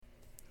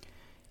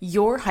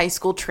Your high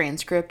school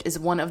transcript is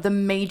one of the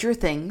major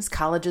things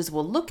colleges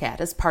will look at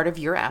as part of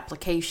your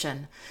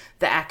application.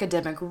 The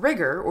academic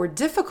rigor or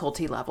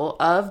difficulty level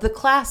of the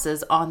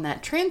classes on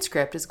that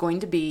transcript is going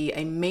to be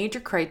a major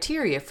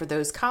criteria for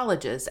those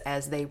colleges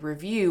as they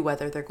review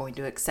whether they're going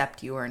to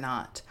accept you or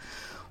not.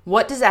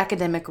 What does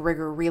academic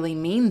rigor really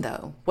mean,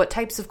 though? What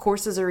types of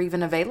courses are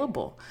even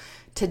available?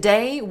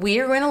 Today, we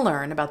are going to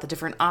learn about the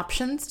different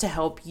options to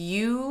help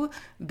you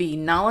be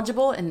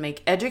knowledgeable and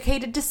make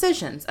educated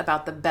decisions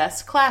about the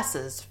best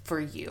classes for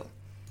you.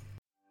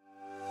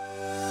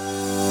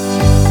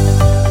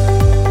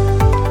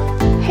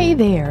 Hey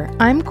there,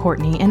 I'm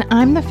Courtney, and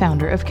I'm the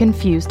founder of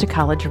Confused to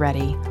College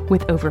Ready.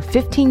 With over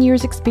 15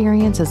 years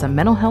experience as a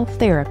mental health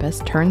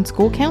therapist turned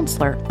school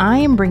counselor, I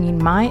am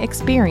bringing my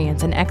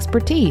experience and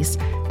expertise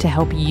to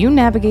help you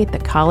navigate the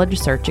college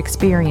search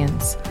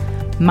experience.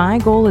 My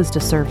goal is to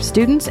serve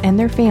students and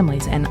their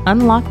families and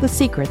unlock the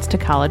secrets to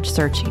college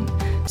searching.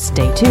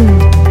 Stay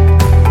tuned.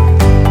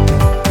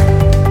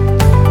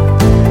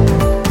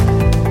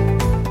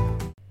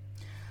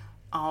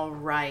 All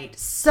right,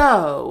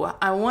 so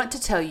I want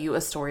to tell you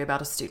a story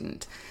about a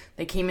student.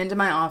 They came into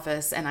my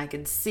office and I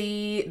could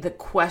see the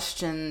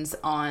questions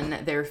on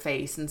their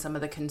face and some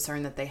of the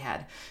concern that they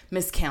had.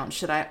 Miss Count,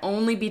 should I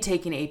only be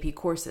taking AP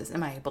courses?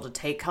 Am I able to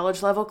take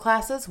college level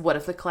classes? What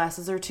if the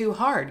classes are too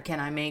hard? Can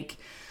I make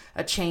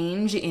a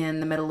change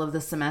in the middle of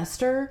the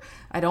semester?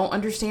 I don't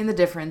understand the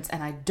difference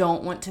and I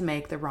don't want to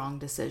make the wrong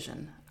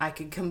decision. I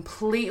could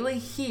completely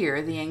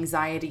hear the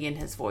anxiety in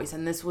his voice,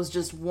 and this was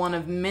just one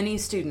of many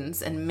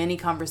students and many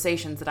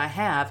conversations that I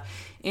have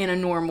in a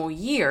normal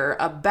year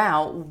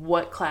about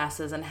what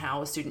classes and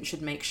how a student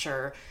should make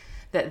sure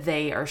that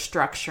they are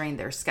structuring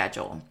their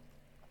schedule.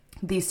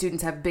 These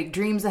students have big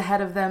dreams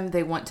ahead of them.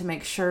 They want to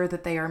make sure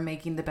that they are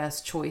making the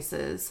best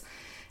choices.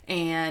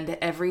 And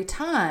every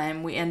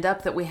time we end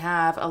up that we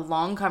have a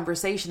long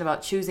conversation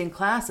about choosing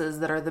classes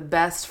that are the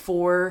best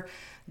for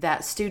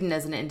that student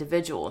as an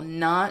individual,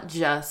 not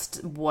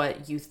just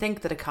what you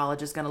think that a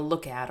college is going to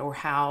look at or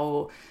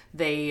how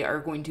they are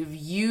going to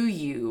view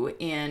you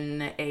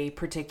in a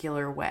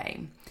particular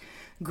way.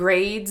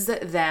 Grades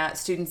that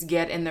students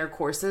get in their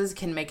courses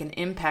can make an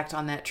impact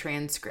on that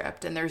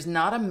transcript. And there's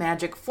not a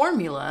magic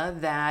formula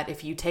that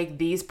if you take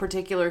these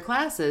particular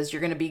classes, you're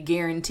going to be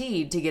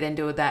guaranteed to get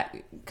into that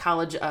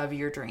college of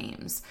your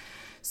dreams.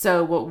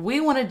 So what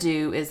we want to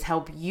do is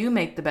help you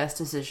make the best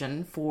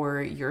decision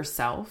for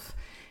yourself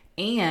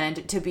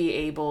and to be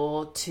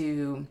able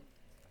to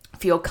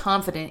feel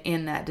confident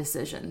in that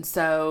decision.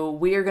 So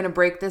we are going to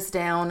break this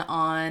down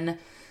on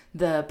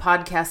the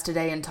podcast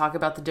today and talk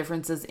about the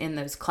differences in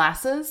those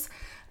classes.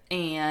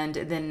 And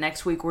then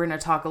next week, we're going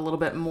to talk a little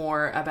bit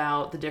more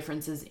about the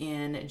differences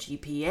in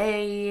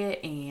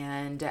GPA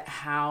and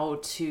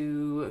how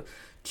to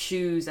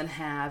choose and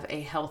have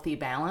a healthy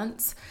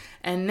balance.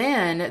 And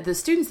then the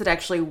students that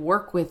actually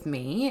work with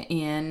me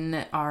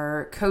in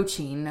our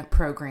coaching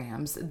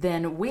programs,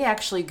 then we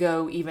actually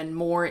go even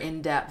more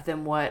in depth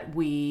than what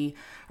we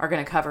are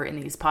going to cover in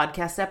these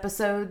podcast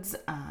episodes.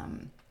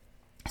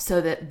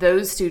 So that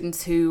those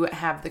students who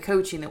have the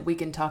coaching, that we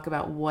can talk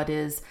about what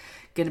is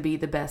going to be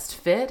the best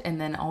fit, and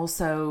then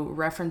also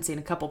referencing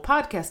a couple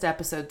podcast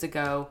episodes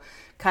ago,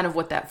 kind of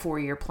what that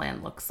 4-year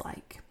plan looks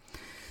like.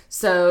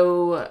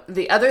 So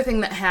the other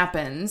thing that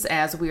happens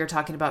as we are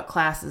talking about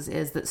classes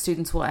is that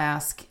students will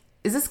ask,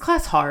 is this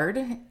class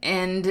hard?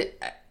 And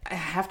I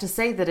have to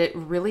say that it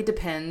really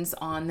depends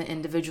on the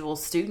individual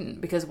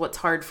student, because what's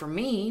hard for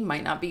me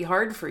might not be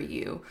hard for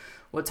you.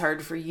 What's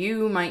hard for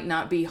you might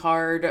not be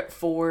hard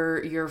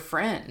for your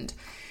friend.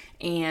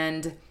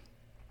 And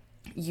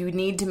you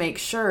need to make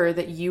sure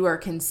that you are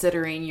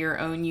considering your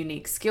own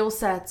unique skill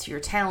sets, your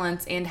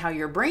talents, and how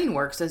your brain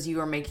works as you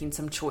are making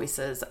some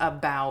choices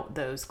about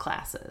those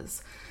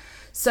classes.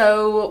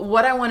 So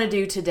what I want to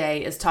do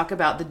today is talk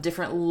about the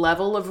different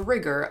level of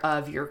rigor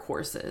of your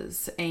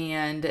courses.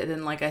 And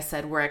then, like I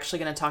said, we're actually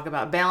going to talk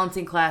about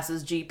balancing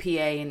classes,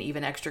 GPA, and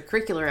even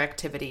extracurricular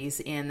activities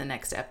in the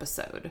next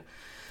episode.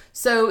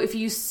 So if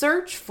you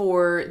search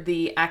for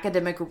the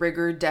academic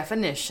rigor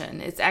definition,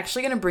 it's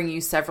actually going to bring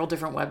you several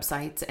different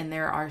websites, and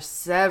there are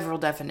several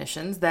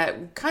definitions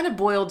that kind of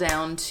boil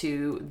down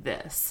to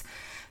this.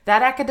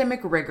 That academic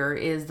rigor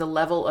is the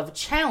level of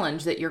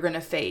challenge that you're going to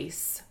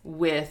face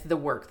with the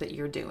work that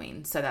you're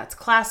doing. So that's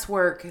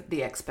classwork,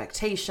 the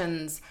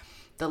expectations,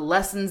 the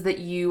lessons that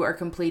you are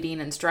completing,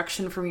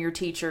 instruction from your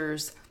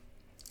teachers,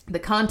 the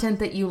content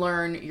that you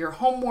learn, your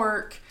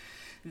homework,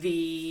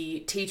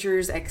 the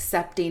teachers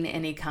accepting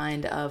any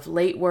kind of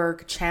late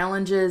work,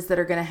 challenges that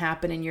are going to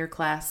happen in your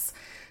class,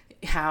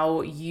 how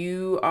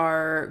you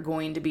are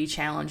going to be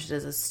challenged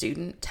as a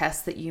student,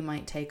 tests that you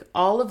might take,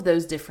 all of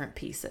those different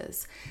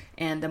pieces.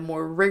 And the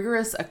more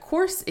rigorous a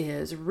course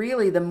is,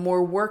 really the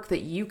more work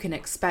that you can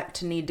expect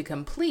to need to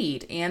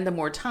complete and the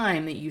more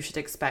time that you should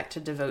expect to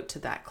devote to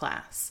that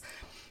class.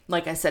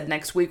 Like I said,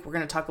 next week we're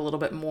going to talk a little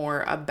bit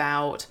more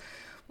about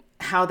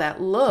how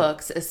that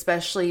looks,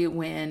 especially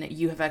when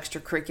you have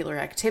extracurricular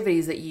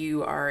activities that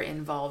you are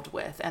involved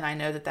with. And I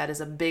know that that is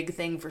a big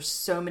thing for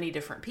so many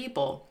different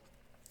people.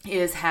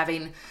 is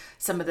having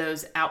some of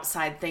those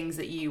outside things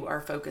that you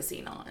are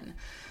focusing on.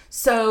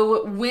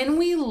 So when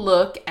we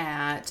look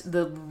at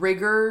the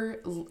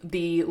rigor,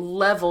 the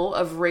level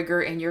of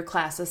rigor in your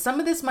classes, some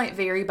of this might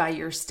vary by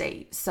your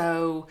state.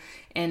 So,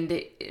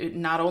 and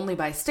not only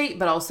by state,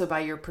 but also by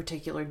your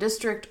particular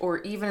district, or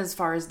even as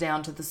far as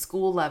down to the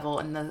school level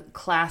and the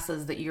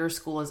classes that your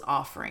school is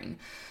offering.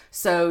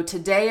 So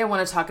today I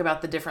want to talk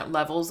about the different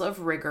levels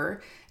of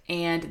rigor.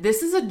 And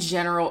this is a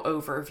general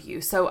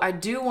overview. So I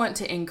do want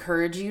to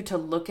encourage you to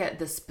look at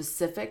the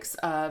specifics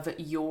of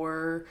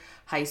your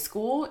high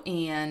school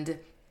and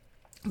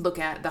look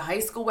at the high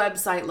school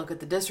website, look at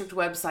the district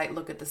website,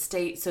 look at the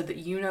state, so that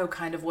you know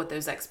kind of what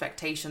those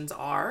expectations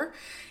are,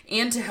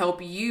 and to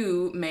help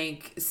you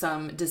make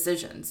some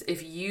decisions.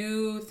 If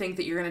you think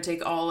that you're going to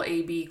take all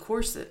AP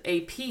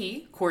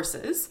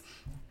courses,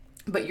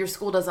 but your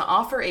school doesn't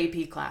offer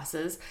AP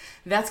classes,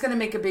 that's going to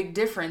make a big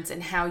difference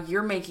in how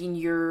you're making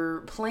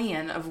your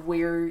plan of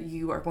where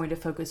you are going to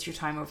focus your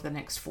time over the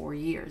next 4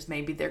 years.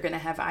 Maybe they're going to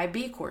have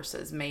IB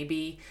courses.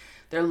 Maybe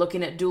they're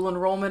looking at dual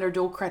enrollment or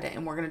dual credit,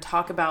 and we're going to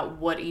talk about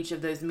what each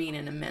of those mean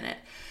in a minute.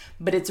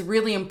 But it's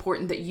really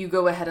important that you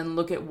go ahead and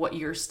look at what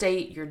your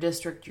state, your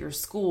district, your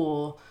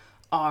school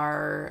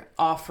are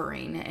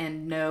offering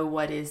and know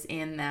what is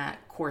in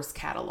that course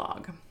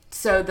catalog.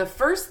 So the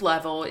first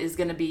level is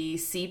going to be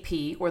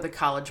CP, or the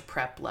college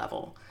prep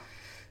level.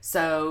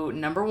 So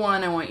number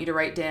one, I want you to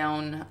write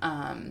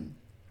down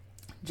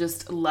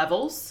just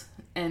levels,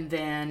 and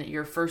then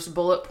your first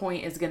bullet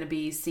point is going to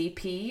be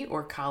CP,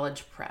 or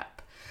college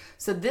prep.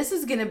 So this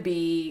is going to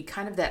be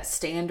kind of that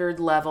standard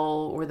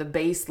level or the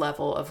base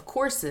level of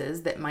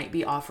courses that might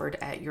be offered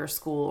at your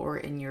school or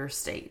in your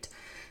state.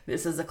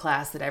 This is a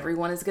class that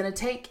everyone is going to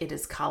take. It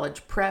is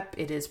college prep.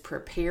 It is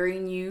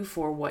preparing you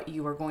for what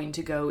you are going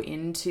to go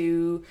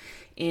into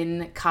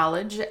in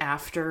college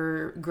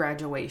after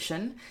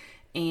graduation.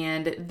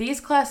 And these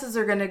classes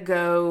are going to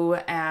go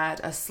at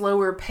a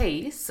slower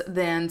pace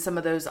than some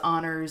of those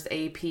honors,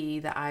 AP,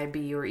 the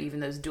IB, or even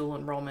those dual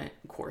enrollment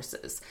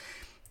courses.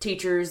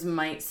 Teachers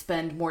might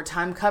spend more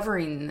time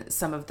covering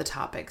some of the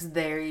topics.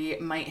 They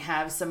might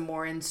have some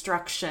more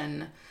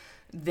instruction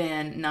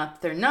than, not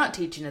that they're not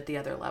teaching at the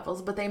other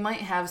levels, but they might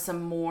have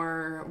some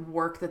more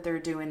work that they're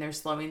doing. They're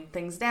slowing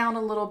things down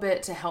a little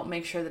bit to help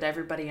make sure that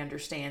everybody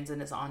understands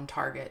and is on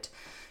target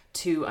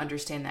to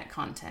understand that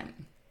content.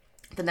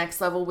 The next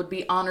level would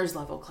be honors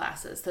level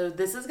classes. So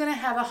this is going to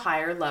have a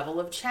higher level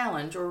of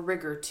challenge or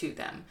rigor to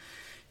them.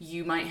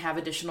 You might have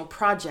additional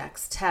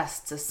projects,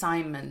 tests,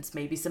 assignments,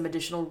 maybe some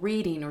additional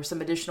reading or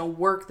some additional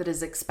work that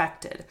is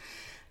expected.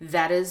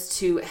 That is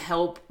to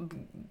help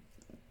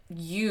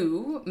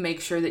you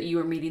make sure that you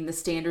are meeting the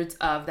standards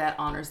of that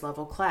honors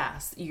level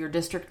class. Your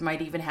district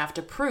might even have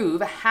to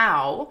prove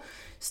how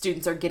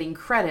students are getting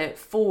credit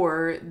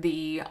for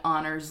the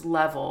honors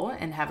level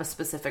and have a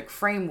specific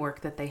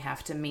framework that they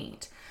have to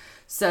meet.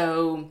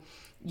 So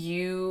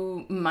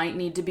you might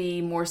need to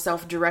be more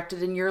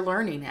self-directed in your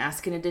learning,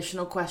 asking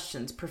additional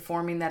questions,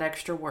 performing that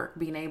extra work,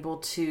 being able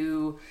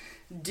to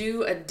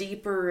do a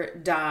deeper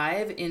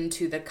dive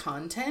into the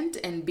content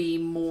and be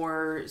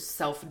more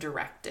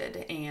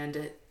self-directed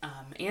and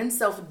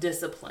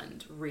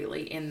self-disciplined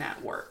really in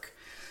that work.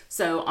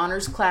 So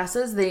honors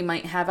classes, they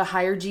might have a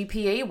higher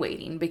GPA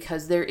weighting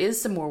because there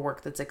is some more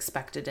work that's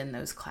expected in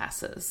those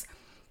classes.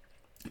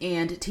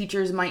 And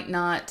teachers might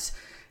not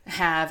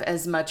have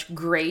as much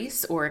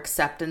grace or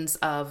acceptance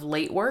of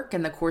late work,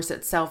 and the course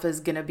itself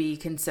is going to be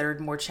considered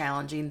more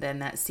challenging than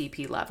that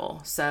CP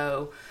level.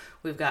 So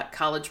we've got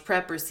college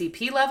prep or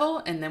CP level,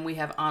 and then we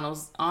have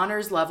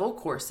honors level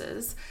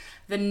courses.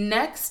 The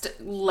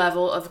next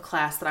level of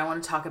class that I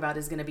want to talk about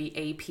is going to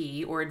be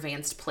AP, or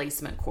advanced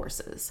placement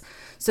courses.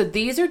 So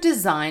these are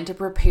designed to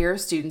prepare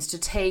students to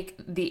take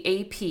the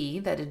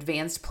AP, that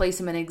advanced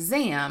placement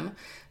exam,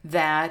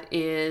 that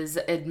is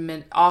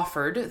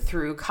offered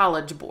through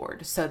College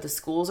Board. So the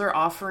schools are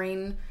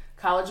offering,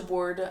 College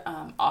Board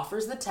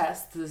offers the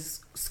test. The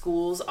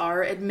schools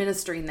are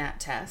administering that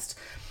test.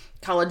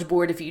 College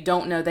Board, if you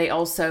don't know, they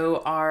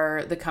also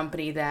are the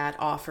company that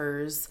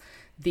offers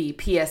the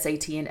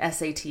PSAT and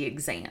SAT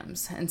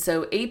exams. And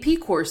so AP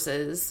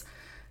courses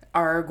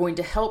are going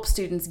to help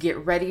students get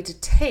ready to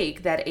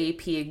take that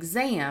AP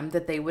exam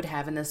that they would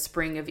have in the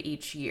spring of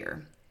each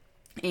year.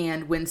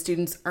 And when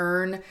students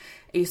earn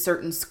a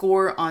certain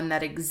score on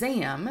that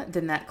exam,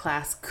 then that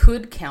class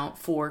could count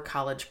for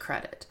college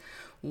credit.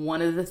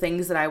 One of the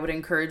things that I would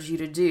encourage you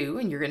to do,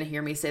 and you're going to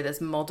hear me say this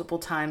multiple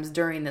times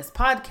during this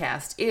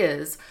podcast,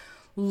 is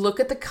look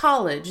at the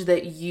college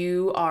that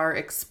you are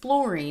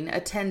exploring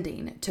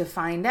attending to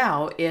find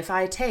out, if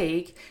I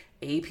take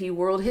AP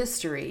World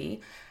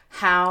History,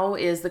 how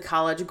is the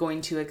college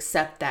going to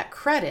accept that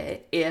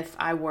credit if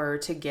I were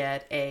to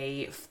get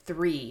a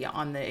 3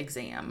 on the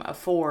exam, a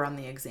 4 on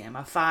the exam,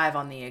 a 5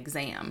 on the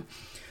exam?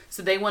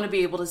 So they want to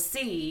be able to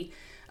see,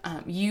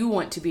 you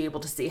want to be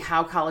able to see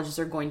how colleges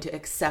are going to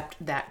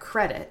accept that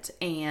credit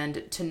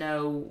and to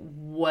know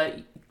what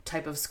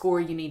type of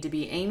score you need to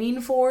be aiming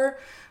for,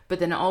 but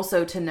then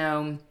also to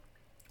know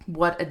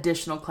what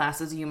additional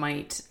classes you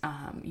might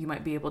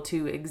be able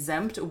to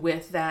exempt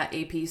with that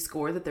AP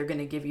score that they're going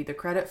to give you the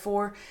credit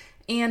for,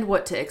 and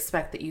what to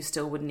expect that you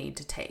still would need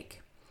to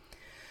take.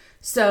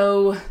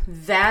 So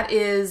that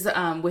is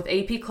with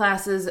AP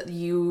classes,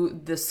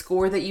 the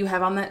score that you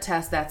have on that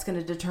test, that's going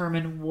to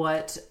determine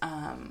what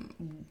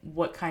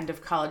kind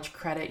of college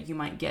credit you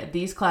might get.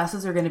 These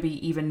classes are going to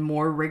be even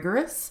more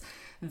rigorous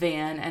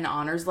than an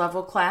honors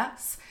level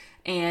class.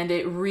 And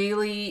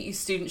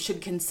students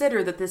should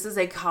consider that this is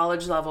a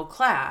college level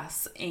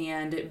class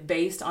and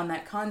based on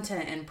that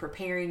content and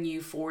preparing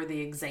you for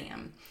the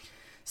exam.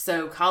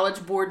 So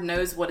College Board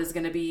knows what is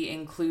going to be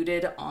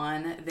included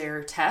on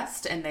their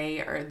test, and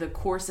the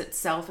course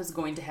itself is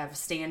going to have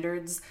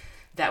standards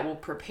that will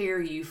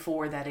prepare you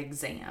for that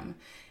exam.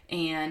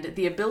 And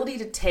the ability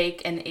to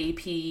take an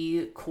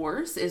AP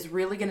course is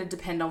really going to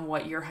depend on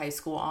what your high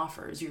school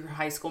offers. Your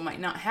high school might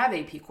not have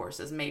AP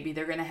courses. Maybe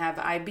they're going to have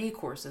IB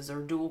courses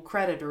or dual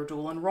credit or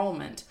dual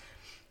enrollment.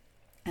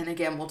 And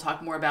again, we'll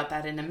talk more about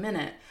that in a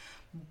minute.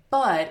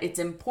 But it's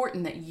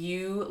important that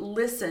you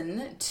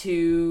listen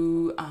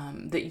to,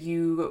 that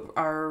you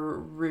are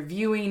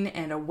reviewing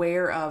and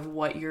aware of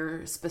what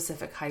your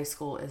specific high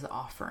school is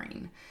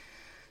offering.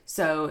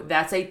 So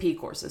that's AP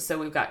courses. So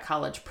we've got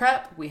college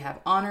prep, we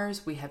have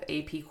honors, we have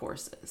AP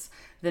courses.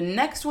 The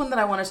next one that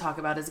I want to talk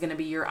about is going to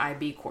be your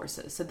IB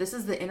courses. So this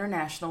is the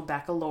International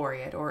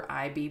Baccalaureate or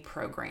IB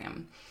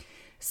program.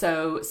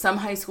 So some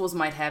high schools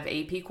might have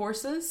AP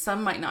courses,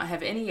 some might not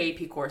have any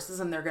AP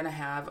courses, and they're going to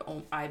have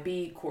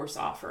IB course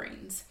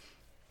offerings.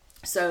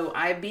 So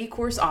IB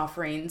course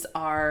offerings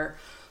are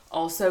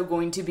also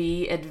going to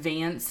be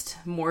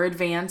more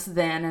advanced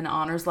than an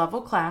honors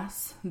level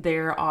class.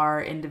 There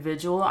are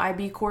individual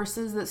IB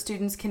courses that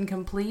students can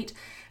complete,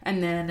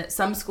 and then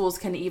some schools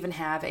can even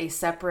have a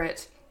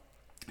separate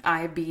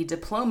IB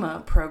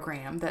diploma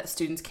program that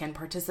students can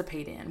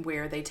participate in,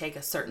 where they take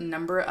a certain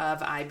number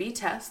of IB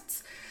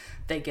tests,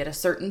 they get a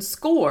certain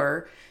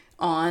score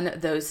on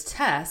those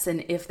tests,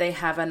 and if they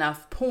have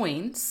enough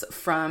points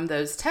from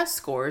those test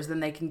scores, then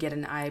they can get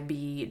an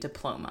IB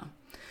diploma.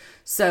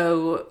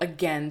 So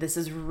again, this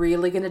is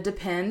really going to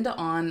depend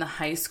on the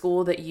high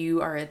school that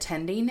you are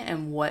attending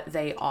and what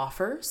they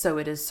offer. So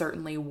it is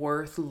certainly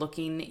worth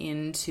looking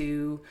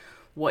into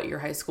what your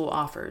high school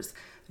offers.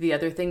 The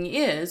other thing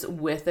is,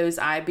 with those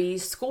IB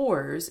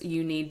scores,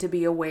 you need to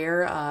be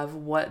aware of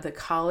what the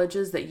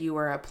colleges that you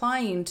are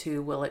applying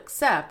to will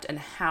accept and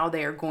how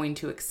they are going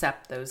to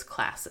accept those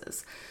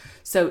classes.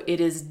 So it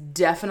is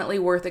definitely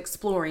worth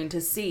exploring to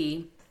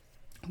see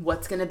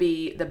what's going to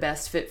be the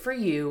best fit for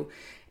you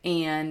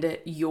and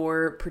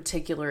your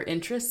particular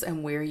interests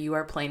and where you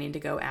are planning to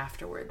go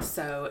afterwards.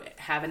 So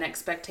have an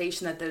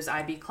expectation that those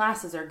IB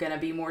classes are going to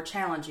be more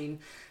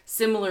challenging,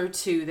 similar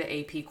to the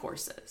AP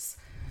courses.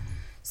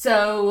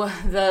 So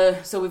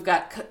we've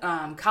got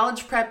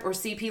college prep or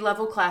CP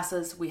level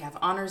classes, we have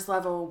honors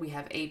level, we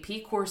have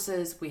AP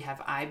courses, we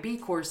have IB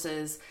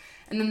courses,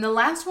 and then the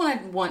last one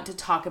I want to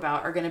talk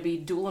about are going to be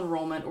dual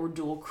enrollment or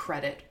dual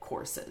credit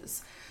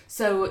courses.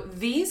 So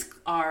these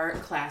are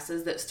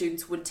classes that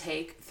students would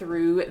take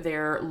through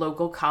their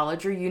local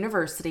college or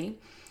university,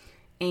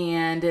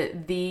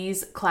 and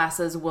these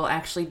classes will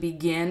actually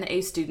begin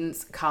a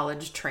student's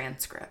college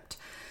transcript.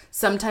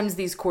 Sometimes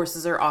these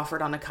courses are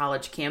offered on a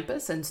college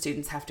campus, and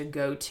students have to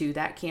go to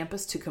that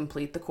campus to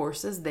complete the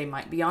courses. They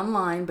might be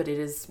online, but it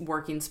is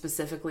working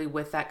specifically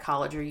with that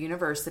college or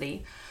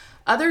university.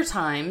 Other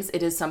times,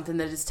 it is something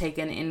that is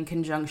taken in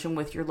conjunction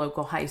with your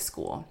local high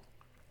school.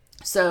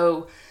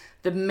 So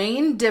the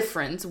main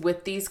difference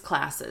with these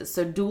classes,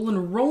 so dual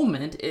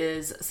enrollment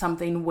is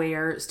something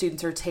where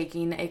students are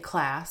taking a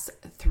class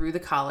through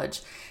the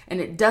college, and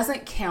it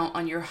doesn't count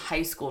on your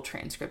high school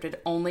transcript. It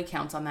only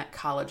counts on that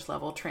college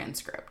level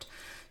transcript.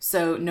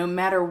 So no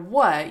matter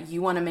what,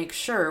 you want to make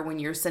sure when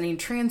you're sending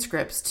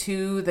transcripts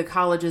to the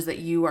colleges that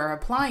you are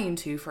applying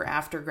to for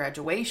after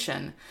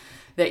graduation,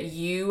 that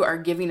you are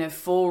giving a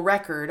full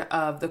record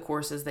of the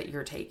courses that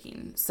you're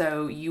taking.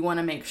 So you want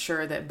to make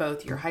sure that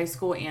both your high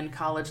school and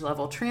college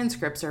level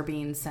transcripts are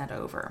being sent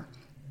over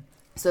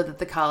so that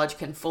the college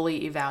can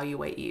fully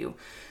evaluate you.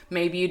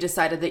 Maybe you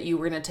decided that you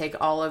were going to take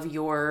all of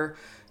your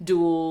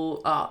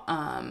all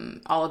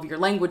of your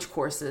language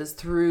courses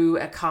through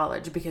a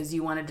college because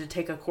you wanted to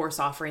take a course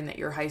offering that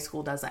your high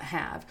school doesn't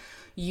have.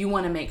 You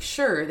want to make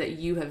sure that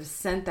you have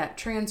sent that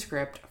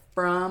transcript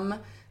from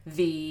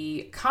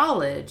the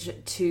college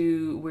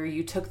to where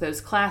you took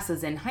those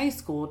classes in high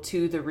school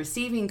to the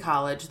receiving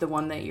college, the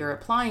one that you're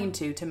applying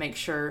to make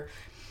sure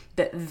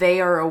that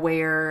they are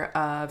aware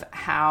of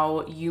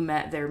how you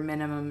met their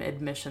minimum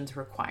admissions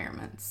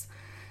requirements.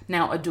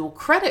 Now, a dual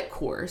credit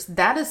course,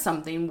 that is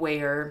something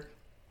where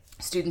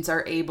students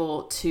are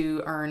able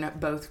to earn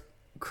both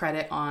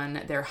credit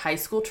on their high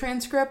school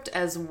transcript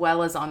as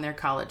well as on their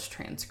college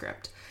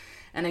transcript.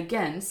 And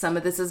again, some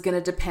of this is going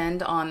to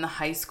depend on the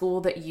high school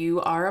that you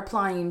are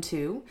applying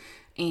to,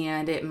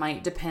 and it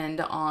might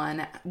depend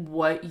on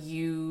what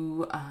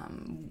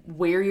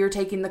where you're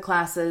taking the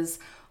classes,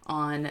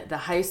 on the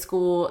high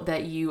school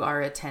that you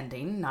are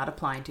attending, not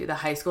applying to, the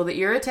high school that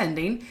you're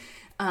attending,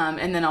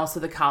 and then also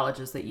the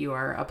colleges that you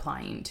are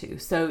applying to.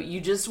 So you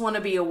just want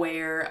to be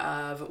aware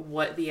of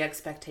what the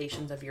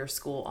expectations of your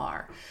school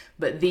are.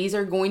 But these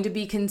are going to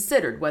be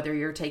considered, whether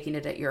you're taking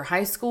it at your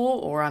high school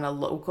or on a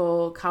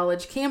local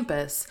college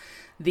campus.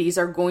 These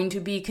are going to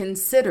be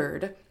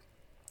considered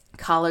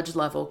college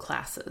level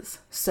classes.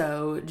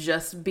 So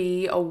just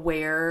be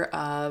aware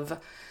of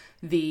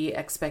the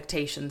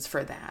expectations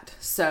for that.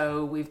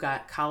 So we've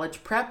got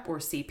college prep or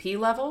CP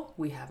level,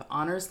 we have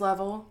honors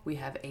level, we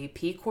have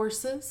AP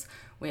courses,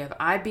 we have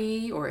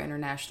IB or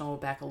International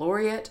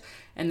Baccalaureate,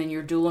 and then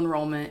your dual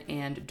enrollment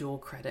and dual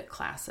credit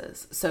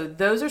classes. So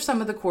those are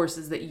some of the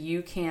courses that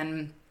you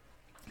can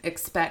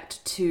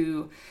expect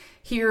to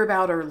hear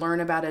about or learn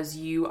about as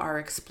you are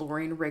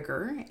exploring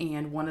Rigor.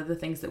 And one of the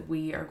things that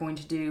we are going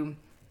to do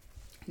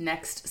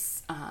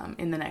next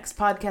in the next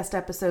podcast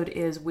episode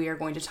is we are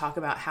going to talk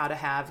about how to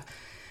have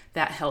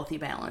that healthy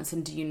balance,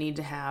 and do you need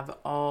to have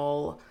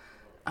all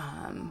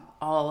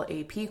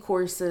AP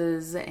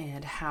courses,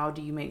 and how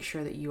do you make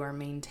sure that you are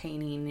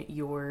maintaining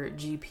your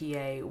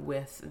GPA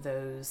with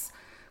those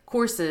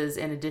courses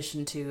in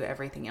addition to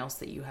everything else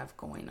that you have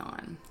going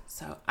on.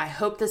 So I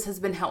hope this has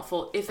been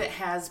helpful. If it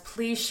has,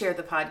 please share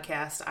the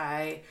podcast.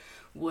 I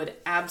would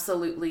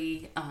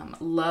absolutely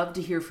love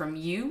to hear from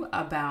you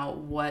about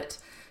what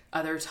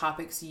other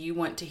topics you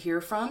want to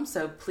hear from.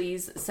 So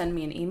please send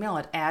me an email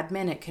at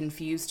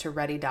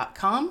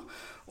admin@confusedtoready.com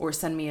or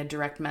send me a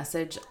direct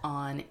message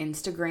on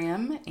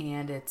Instagram,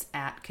 and it's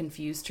at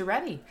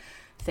confusedtoready.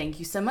 Thank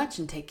you so much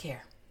and take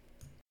care.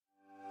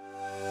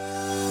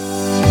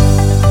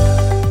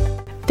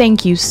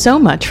 Thank you so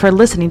much for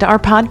listening to our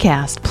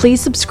podcast. Please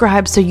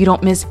subscribe so you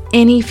don't miss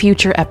any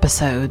future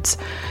episodes.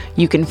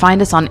 You can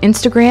find us on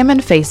Instagram and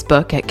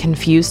Facebook at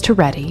Confused to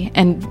Ready,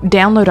 and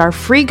download our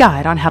free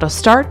guide on how to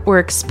start or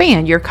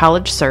expand your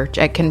college search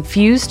at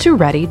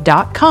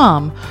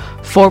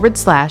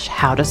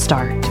confusedtoready.com/how to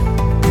start.